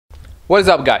What is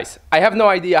up, guys? I have no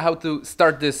idea how to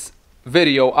start this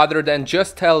video other than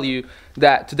just tell you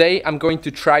that today I'm going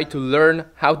to try to learn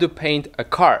how to paint a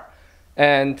car.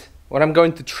 And what I'm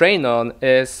going to train on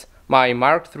is my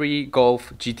Mark III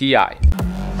Golf GTI.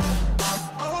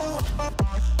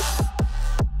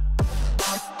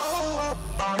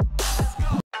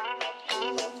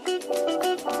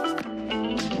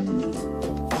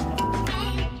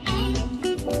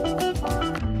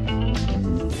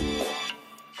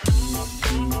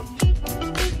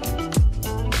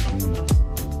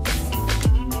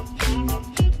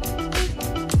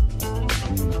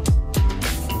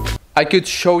 I could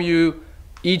show you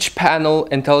each panel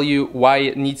and tell you why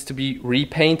it needs to be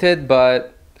repainted,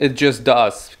 but it just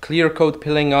does. Clear coat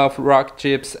peeling off, rock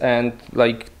chips and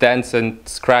like dents and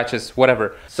scratches,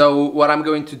 whatever. So what I'm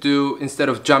going to do, instead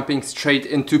of jumping straight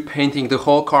into painting the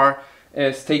whole car,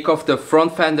 is take off the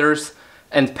front fenders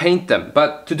and paint them.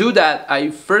 But to do that,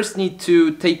 I first need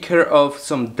to take care of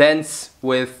some dents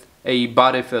with a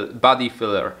body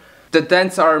filler. The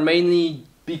dents are mainly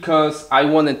because I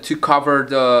wanted to cover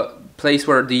the place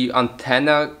where the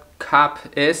antenna cap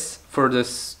is for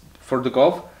the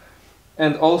Golf,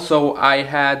 and also I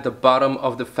had the bottom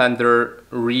of the fender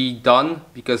redone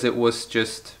because it was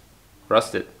just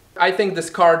rusted. I think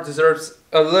this car deserves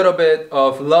a little bit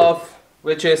of love,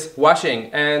 which is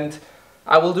washing, and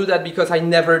I will do that because I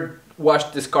never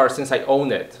washed this car since I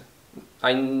own it.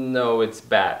 I know it's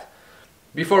bad.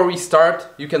 Before we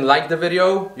start, you can like the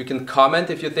video, you can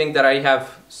comment if you think that I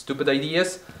have stupid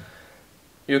ideas.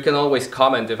 You can always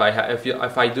comment if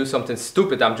I do something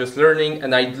stupid. I'm just learning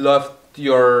and I'd love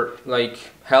your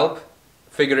help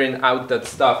figuring out that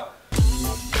stuff.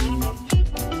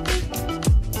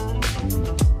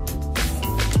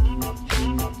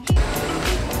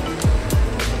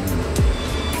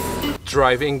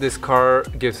 Driving this car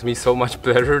gives me so much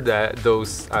pleasure that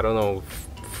those, I don't know,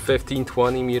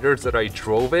 15-20 meters that I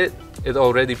drove it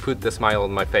already put the smile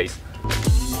on my face.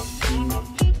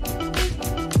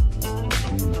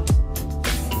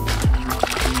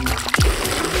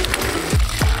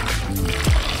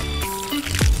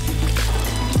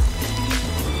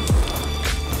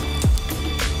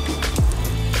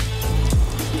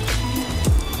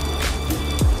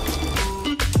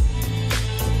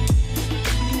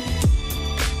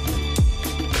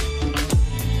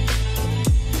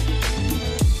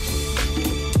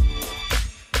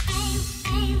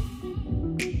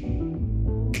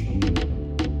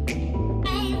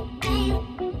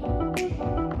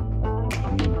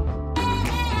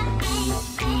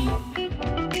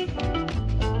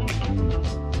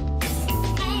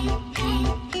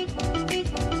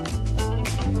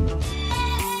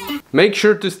 Make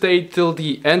sure to stay till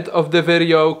the end of the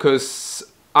video, because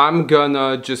I'm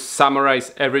gonna just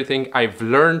summarize everything I've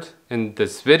learned in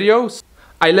this video.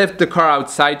 I left the car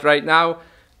outside right now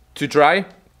to dry.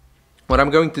 What I'm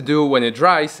going to do when it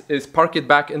dries is park it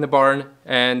back in the barn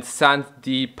and sand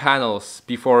the panels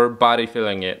before body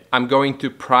filling it. I'm going to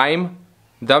prime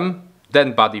them,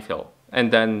 then body fill,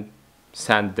 and then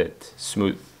sand it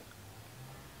smooth.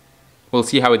 We'll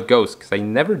see how it goes, because I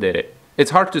never did it.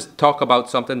 It's hard to talk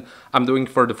about something I'm doing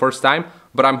for the first time,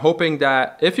 but I'm hoping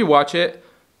that if you watch it,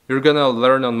 you're gonna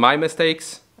learn on my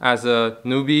mistakes as a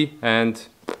newbie and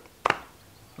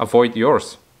avoid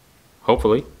yours,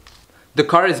 hopefully. The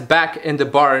car is back in the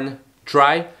barn,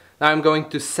 dry. Now I'm going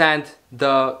to sand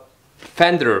the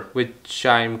fender, which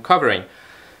I'm covering.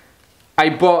 I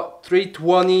bought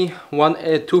 320,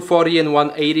 240 and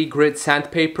 180 grit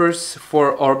sandpapers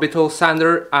for orbital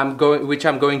sander, which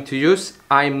I'm going to use.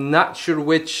 I'm not sure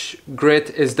which grit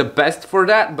is the best for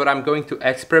that, but I'm going to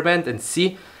experiment and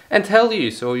see and tell you,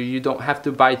 so you don't have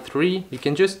to buy 3, you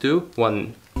can just do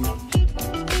 1.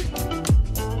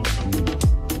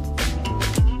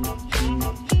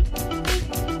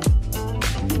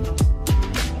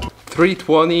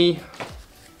 .320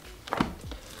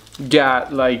 got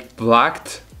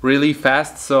blacked really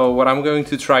fast, so what I'm going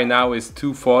to try now is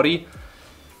 240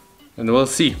 and we'll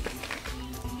see.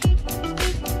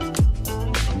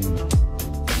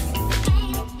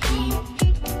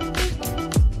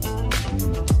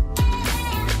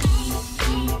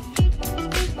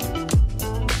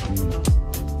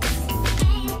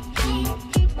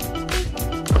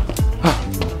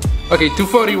 Okay,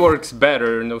 240 works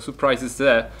better, no surprises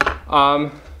there.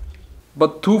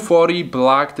 But 240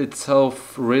 blacked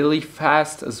itself really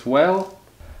fast as well.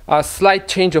 A slight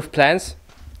change of plans,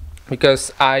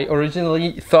 because I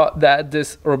originally thought that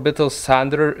this orbital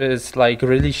sander is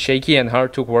really shaky and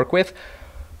hard to work with,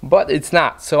 but it's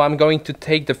not. So I'm going to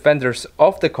take the fenders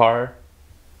off the car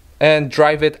and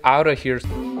drive it out of here.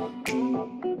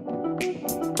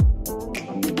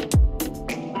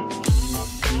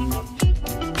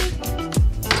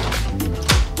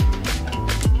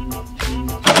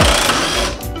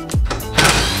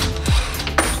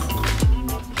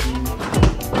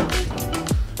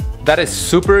 That is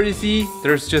super easy.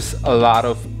 There's just a lot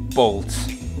of bolts.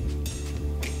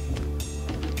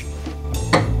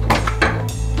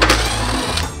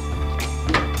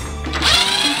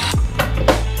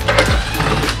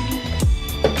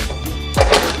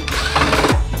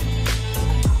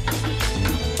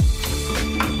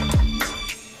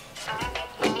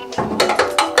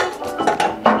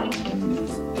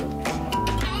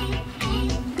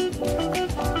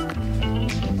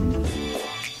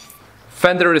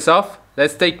 Fender is off,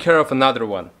 let's take care of another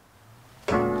one.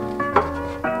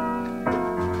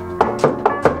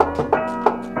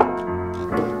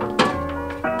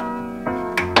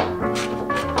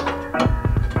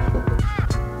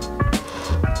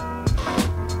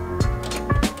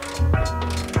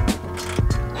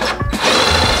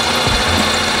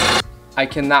 I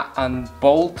cannot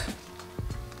unbolt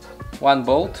one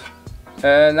bolt,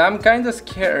 and I'm kinda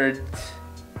scared.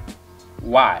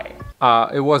 Why?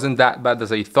 It wasn't that bad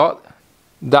as I thought.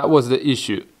 That was the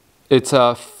issue. It's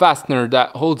a fastener that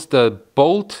holds the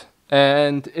bolt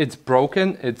and it's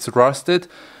broken, it's rusted.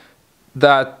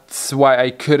 That's why I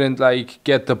couldn't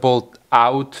get the bolt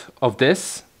out of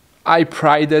this. I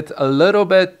pried it a little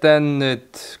bit, then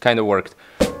it kind of worked.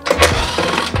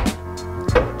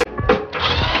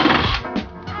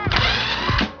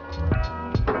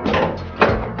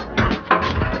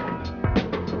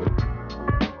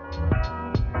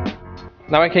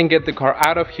 Now I can get the car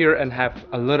out of here and have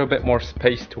a little bit more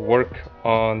space to work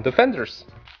on the fenders.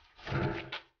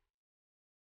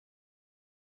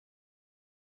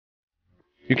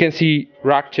 You can see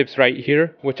rock chips right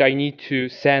here, which I need to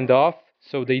sand off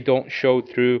so they don't show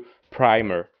through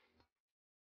primer.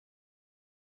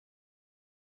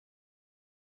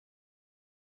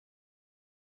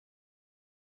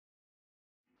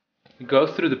 It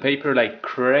goes through the paper like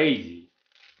crazy.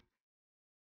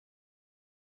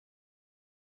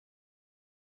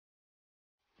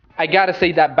 I gotta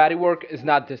say that bodywork is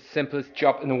not the simplest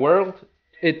job in the world.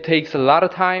 It takes a lot of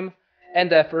time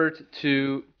and effort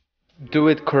to do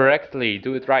it correctly,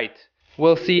 do it right.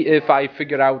 We'll see if I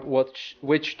figure out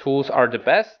which tools are the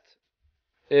best,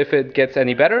 if it gets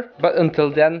any better, but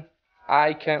until then,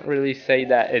 I can't really say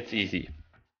that it's easy.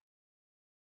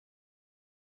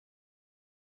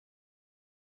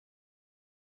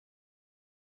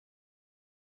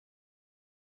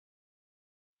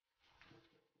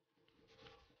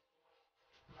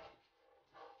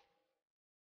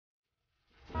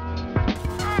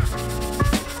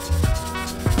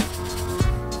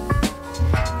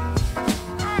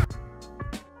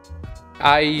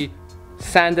 I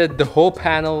sanded the whole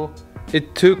panel.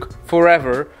 It took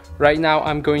forever. Right now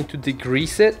I'm going to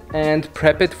degrease it and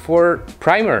prep it for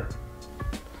primer.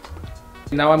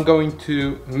 Now I'm going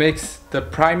to mix the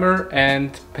primer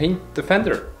and paint the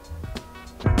fender.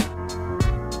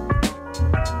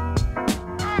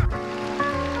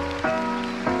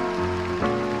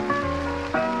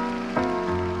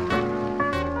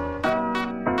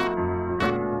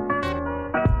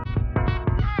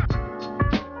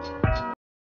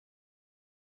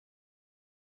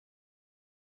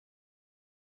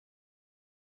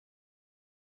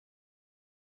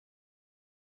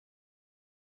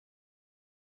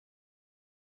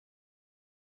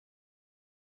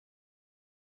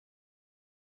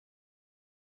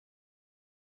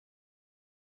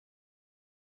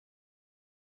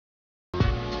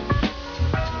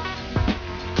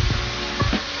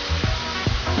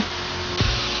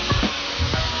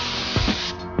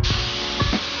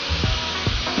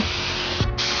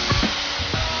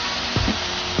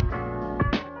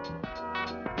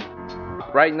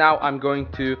 Right now I'm going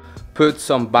to put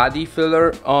some body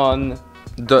filler on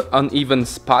the uneven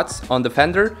spots on the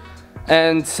fender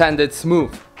and sand it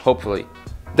smooth, hopefully.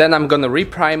 Then I'm gonna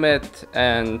reprime it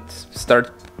and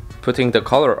start putting the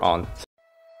color on.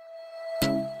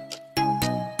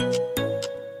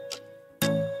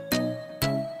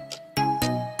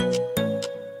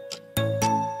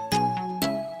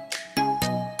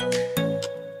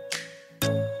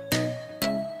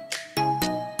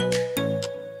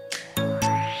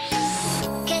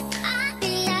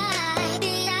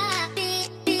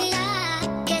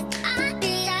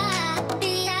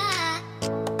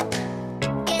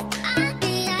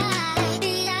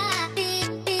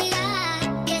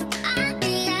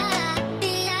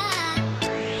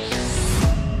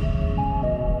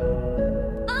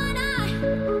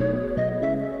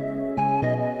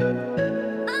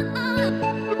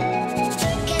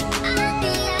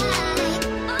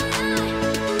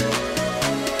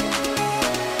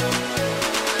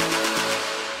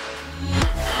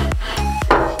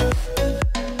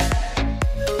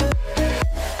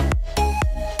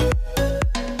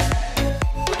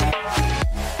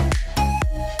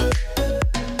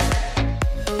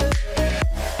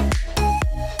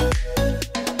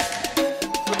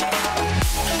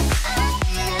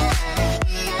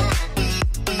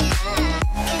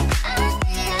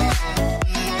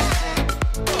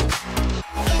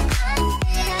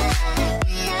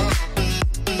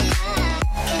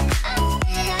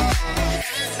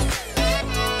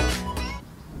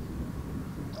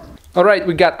 Alright,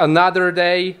 we got another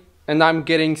day and I'm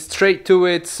getting straight to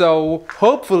it, so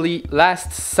hopefully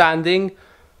last sanding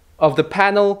of the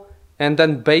panel and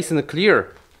then base in the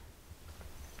clear.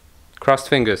 Crossed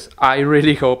fingers. I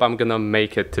really hope I'm gonna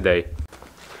make it today.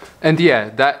 And yeah,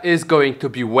 that is going to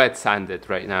be wet sanded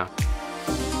right now.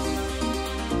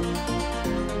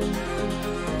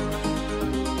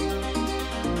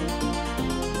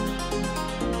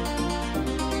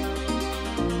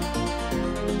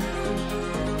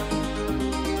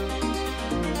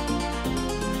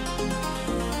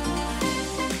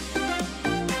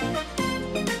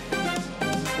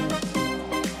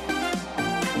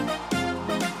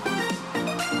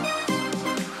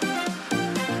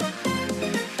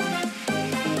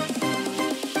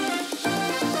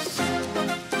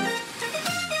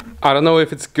 I don't know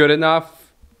if it's good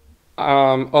enough.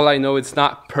 All I know it's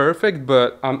not perfect,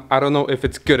 but I don't know if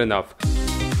it's good enough.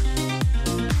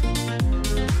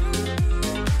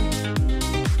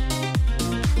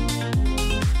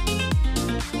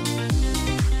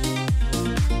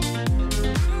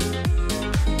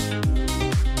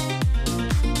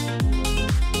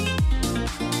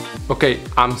 Okay,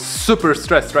 I'm super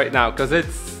stressed right now because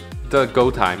it's the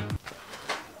go time.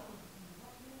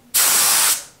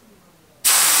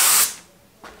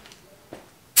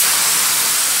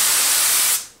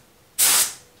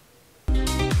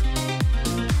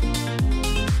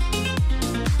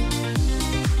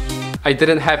 I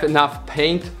didn't have enough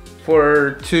paint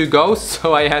for 2 goes,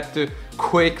 so I had to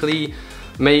quickly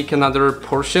make another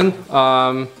portion.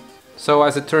 So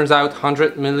as it turns out,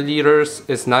 100 milliliters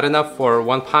is not enough for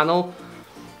 1 panel.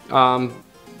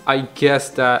 I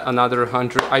guess that another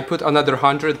 100, I put another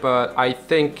 100, but I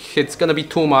think it's gonna be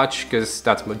too much because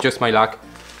that's just my luck.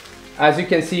 As you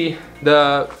can see,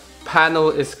 the panel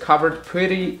is covered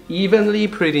pretty evenly,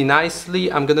 pretty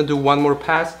nicely. I'm gonna do one more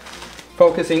pass,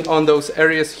 focusing on those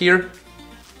areas here.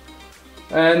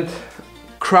 And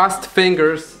crossed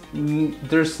fingers,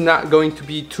 there's not going to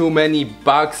be too many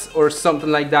bugs or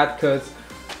something like that, because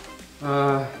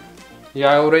yeah,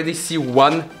 I already see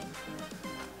one,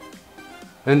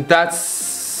 and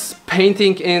that's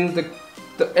painting in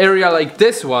the area like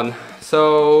this one.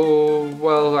 So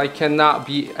well, I cannot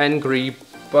be angry,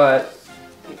 but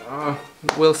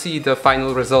we'll see the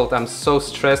final result. I'm so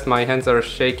stressed, my hands are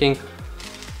shaking.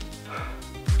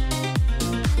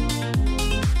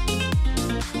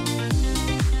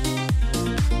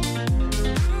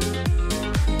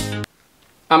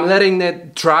 I'm letting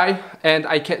it dry, and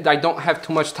I don't have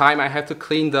too much time. I have to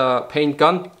clean the paint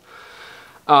gun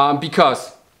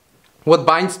because what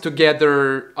binds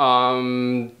together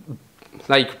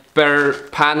like bare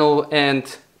panel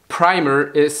and primer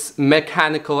is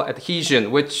mechanical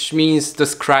adhesion, which means the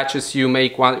scratches you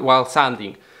make while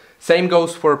sanding. Same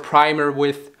goes for primer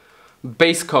with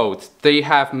base coat. They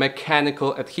have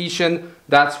mechanical adhesion.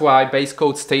 That's why base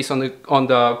coat stays on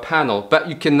the panel, but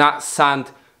you cannot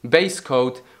sand base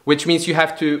coat, which means you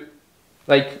have to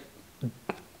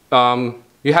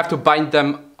you have to bind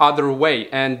them other way,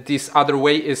 and this other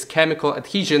way is chemical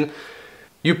adhesion.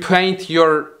 You paint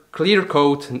your clear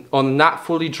coat on not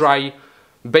fully dry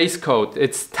base coat.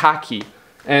 It's tacky,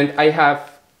 and I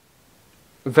have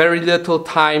very little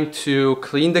time to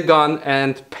clean the gun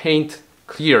and paint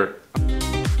clear.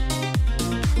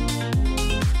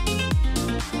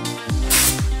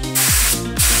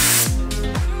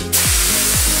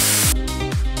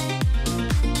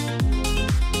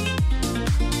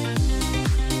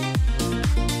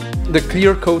 The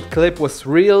clear coat clip was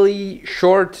really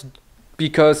short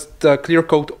because the clear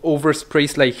coat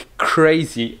oversprays like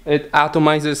crazy. It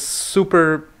atomizes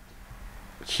super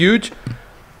huge,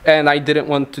 and I didn't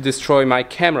want to destroy my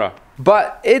camera.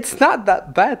 But it's not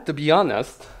that bad, to be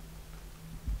honest.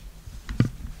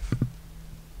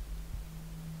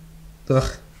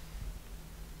 Ugh.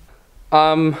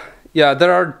 Yeah,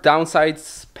 there are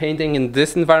downsides painting in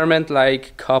this environment, like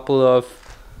a couple of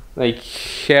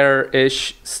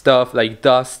hair-ish stuff like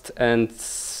dust, and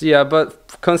yeah,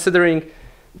 but considering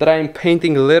that I'm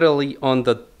painting literally on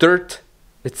the dirt,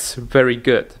 it's very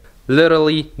good.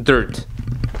 Literally dirt.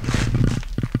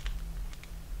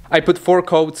 I put 4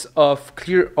 coats of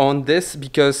clear on this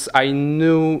because I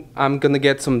knew I'm gonna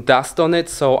get some dust on it,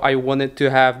 so I wanted to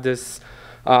have this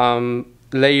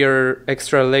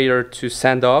extra layer to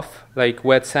sand off, like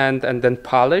wet sand and then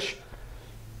polish.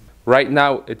 Right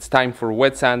now it's time for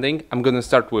wet sanding. I'm gonna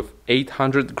start with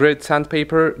 800 grit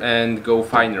sandpaper and go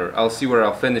finer. I'll see where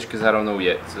I'll finish because I don't know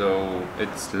yet, so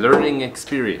it's learning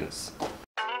experience.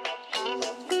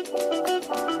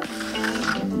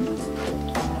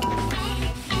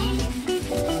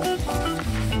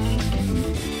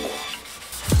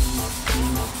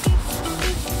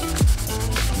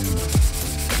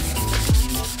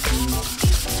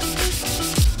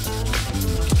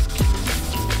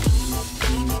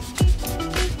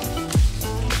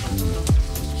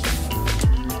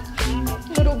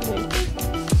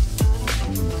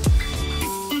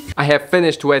 I have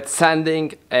finished wet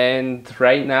sanding, and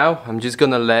right now I'm just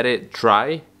gonna let it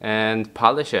dry and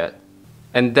polish it.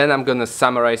 And then I'm gonna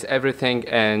summarize everything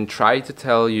and try to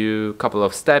tell you a couple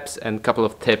of steps and a couple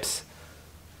of tips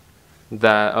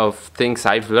of things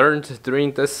I've learned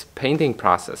during this painting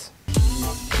process.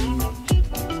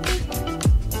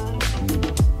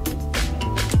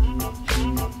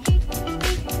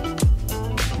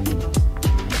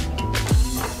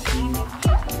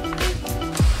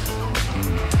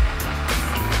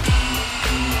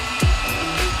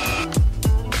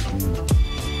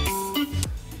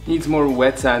 Needs more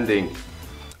wet sanding.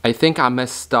 I think I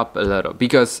messed up a little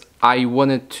because I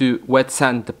wanted to wet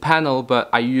sand the panel, but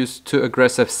I used too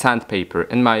aggressive sandpaper.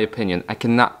 In my opinion, I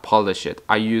cannot polish it.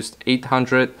 I used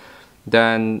 800,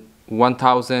 then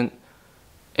 1000,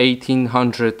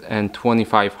 1800 and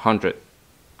 2500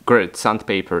 grit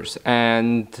sandpapers,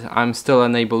 and I'm still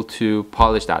unable to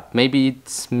polish that. Maybe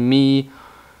it's me,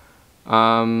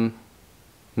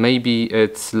 maybe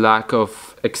it's lack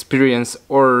of experience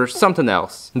or something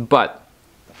else, but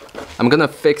I'm gonna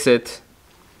fix it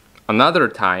another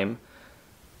time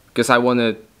because I want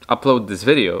to upload this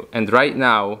video. And right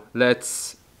now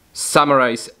let's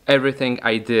summarize everything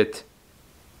I did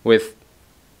with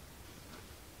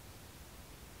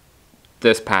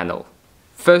this panel.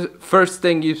 First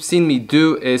thing you've seen me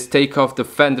do is take off the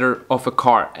fender of a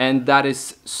car, and that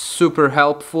is super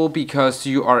helpful because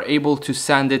you are able to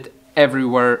sand it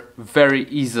everywhere very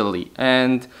easily,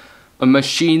 and a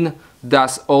machine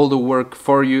does all the work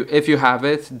for you. If you have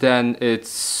it, then it's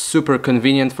super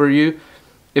convenient for you.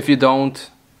 If you don't,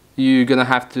 you're gonna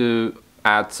have to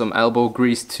add some elbow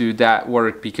grease to that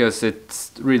work because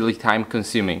it's really time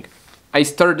consuming. I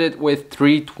started with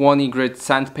 320 grit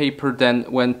sandpaper, then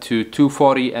went to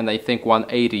 240 and I think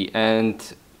 180. And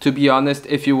to be honest,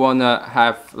 if you wanna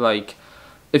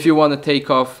take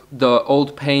off the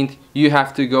old paint, you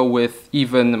have to go with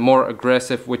even more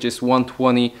aggressive, which is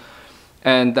 120,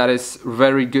 and that is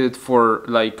very good for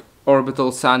like orbital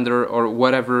sander or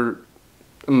whatever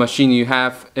machine you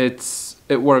have. It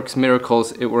works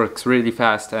miracles, it works really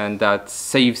fast, and that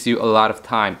saves you a lot of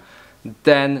time.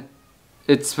 Then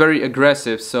it's very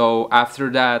aggressive, so after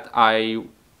that I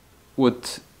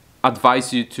would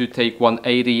advise you to take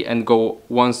 180 and do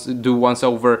once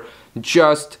over,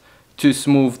 just to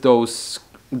smooth those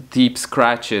deep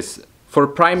scratches. For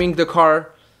priming the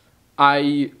car,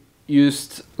 I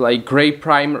used like light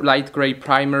gray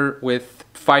primer with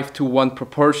 5:1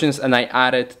 proportions, and I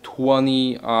added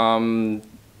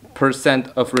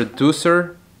 20% of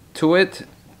reducer to it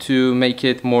to make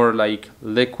it more like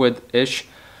liquid-ish.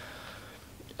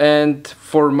 And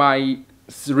for my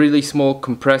really small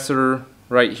compressor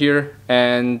right here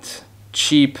and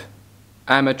cheap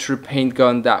amateur paint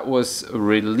gun, that was a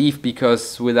relief,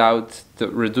 because without the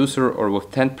reducer, or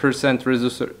with 10%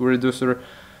 reducer,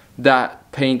 that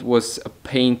paint was a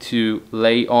pain to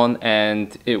lay on,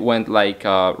 and it went like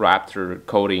a Raptor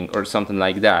coating or something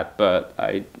like that. But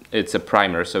it's a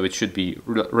primer, so it should be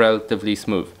relatively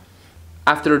smooth.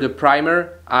 After the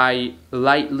primer, I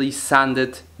lightly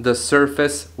sanded the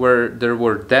surface where there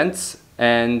were dents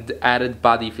and added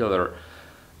body filler.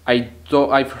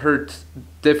 I've heard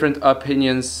different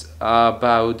opinions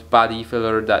about body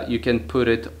filler, that you can put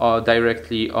it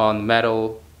directly on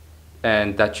metal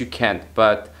and that you can't,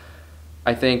 but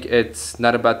I think it's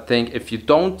not a bad thing if you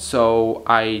don't. So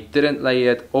I didn't lay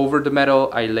it over the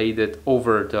metal, I laid it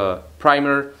over the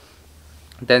primer,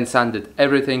 then sanded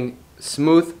everything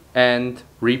smooth and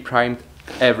reprimed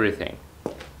everything.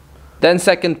 Then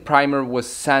second primer was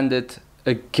sanded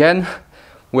again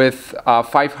with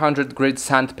 500 grit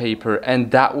sandpaper,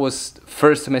 and that was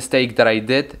first mistake that I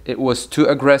did. It was too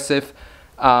aggressive.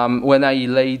 When I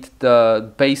laid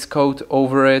the base coat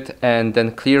over it and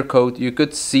then clear coat, you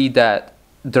could see that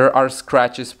there are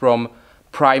scratches from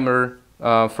primer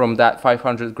from that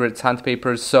 500 grit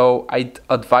sandpaper. So I'd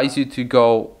advise you to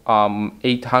go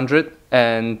 800,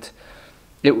 and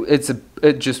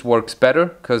it just works better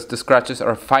because the scratches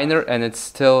are finer and it's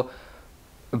still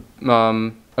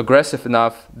aggressive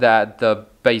enough that the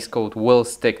base coat will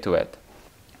stick to it.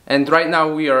 And right now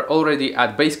we are already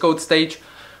at base coat stage,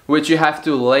 which you have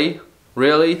to lay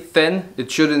really thin. It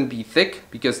shouldn't be thick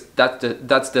because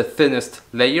that's the thinnest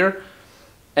layer,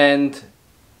 and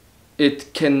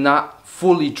it cannot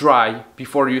fully dry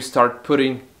before you start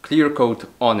putting clear coat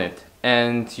on it,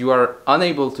 and you are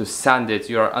unable to sand it,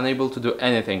 you are unable to do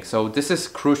anything. So this is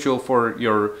crucial for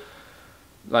your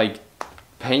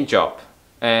paint job.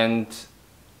 And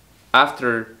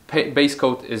after base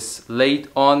coat is laid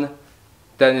on,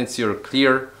 then it's your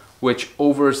clear, which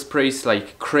oversprays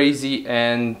like crazy,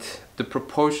 and the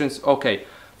proportions, okay,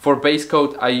 For base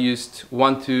coat I used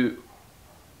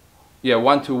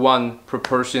 1:1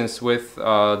 proportions with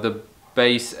the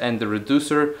base and the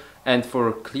reducer, and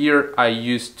for clear I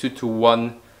used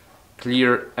 2:1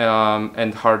 clear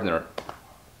and hardener.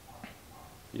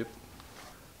 Yep.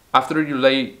 After you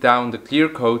lay down the clear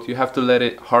coat, you have to let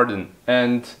it harden,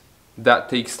 and that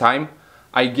takes time.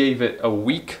 I gave it a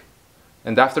week,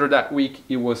 and after that week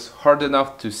it was hard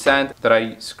enough to sand that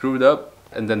I screwed up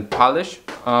and then polish.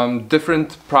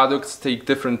 Different products take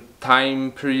different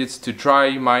time periods to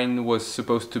dry. Mine was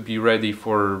supposed to be ready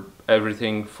for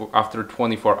everything after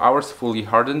 24 hours fully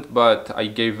hardened, but I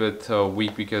gave it a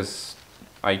week because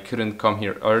I couldn't come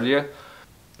here earlier.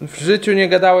 W życiu nie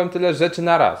gadałem tyle rzeczy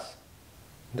na raz.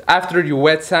 After you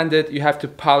wet sand it, you have to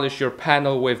polish your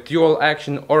panel with dual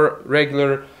action or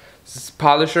regular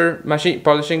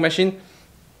polishing machine,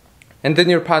 and then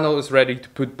your panel is ready to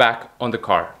put back on the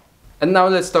car. And now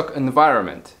let's talk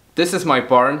environment. This is my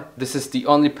barn. This is the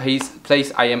only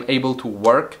place I am able to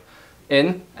work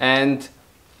in, and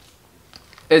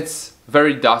it's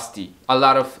very dusty. A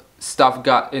lot of stuff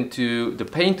got into the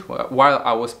paint while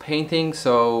I was painting,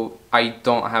 so I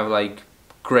don't have like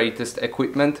greatest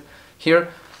equipment here,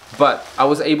 but I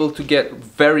was able to get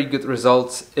very good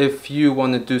results. If you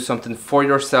want to do something for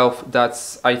yourself,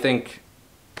 I think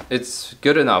it's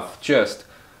good enough. Just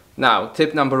now,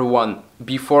 tip number 1,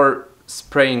 before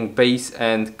spraying base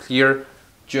and clear,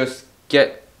 just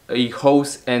get a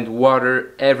hose and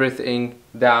water everything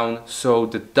down so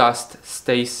the dust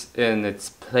stays in its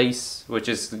place, which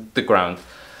is the ground.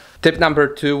 Tip number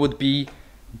 2 would be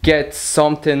get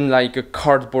something like a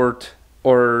cardboard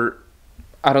or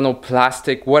I don't know,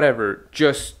 plastic, whatever,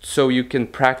 just so you can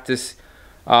practice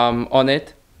on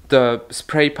it. The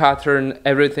spray pattern,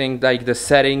 everything, like the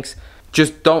settings.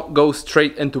 Just don't go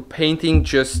straight into painting,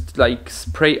 just like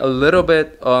spray a little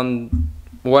bit on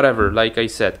whatever, like I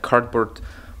said, cardboard.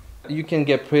 You can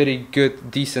get pretty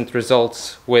good, decent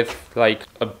results with like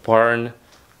a barn,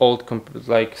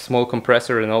 like small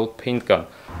compressor and old paint gun.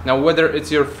 Now, whether it's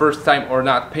your first time or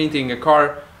not painting a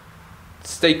car,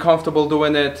 stay comfortable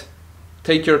doing it.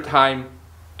 Take your time,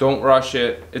 don't rush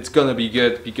it. It's gonna be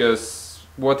good, because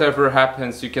whatever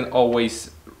happens, you can always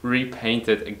repaint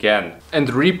it again. And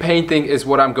repainting is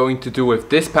what I'm going to do with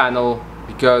this panel,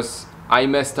 because I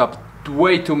messed up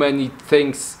way too many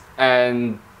things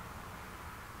and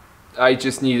I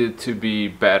just needed to be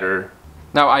better.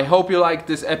 Now, I hope you liked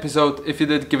this episode. If you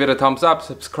did, give it a thumbs up,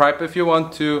 subscribe if you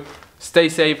want to. Stay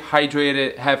safe,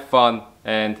 hydrated, have fun,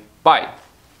 and bye.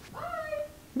 Bye.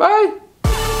 Bye.